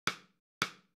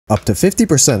Up to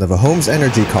 50% of a home's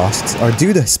energy costs are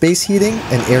due to space heating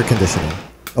and air conditioning.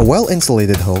 A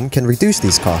well-insulated home can reduce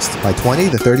these costs by 20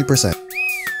 to 30%.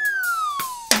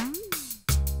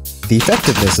 The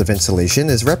effectiveness of insulation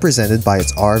is represented by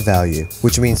its R value,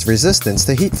 which means resistance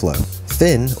to heat flow.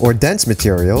 Thin or dense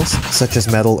materials, such as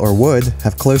metal or wood,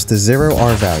 have close to 0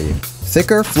 R value.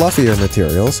 Thicker, fluffier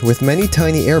materials with many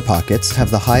tiny air pockets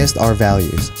have the highest R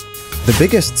values. The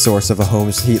biggest source of a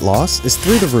home's heat loss is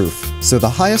through the roof, so the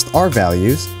highest R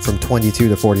values, from 22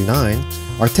 to 49,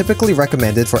 are typically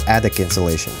recommended for attic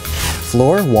insulation.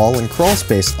 Floor, wall, and crawl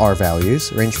space R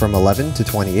values range from 11 to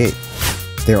 28.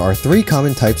 There are 3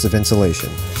 common types of insulation.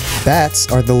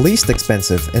 Batts are the least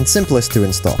expensive and simplest to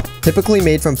install. Typically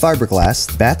made from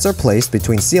fiberglass, batts are placed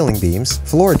between ceiling beams,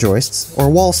 floor joists, or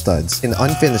wall studs in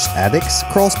unfinished attics,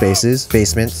 crawl spaces,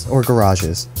 basements, or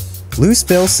garages.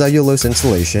 Loose-fill cellulose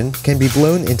insulation can be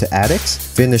blown into attics,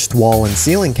 finished wall and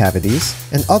ceiling cavities,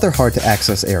 and other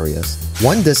hard-to-access areas.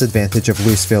 One disadvantage of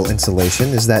loose-fill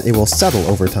insulation is that it will settle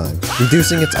over time,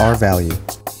 reducing its R value.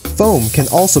 Foam can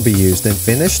also be used in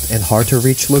finished and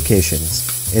hard-to-reach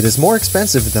locations. It is more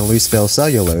expensive than loose-fill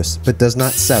cellulose, but does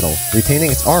not settle,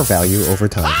 retaining its R value over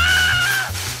time.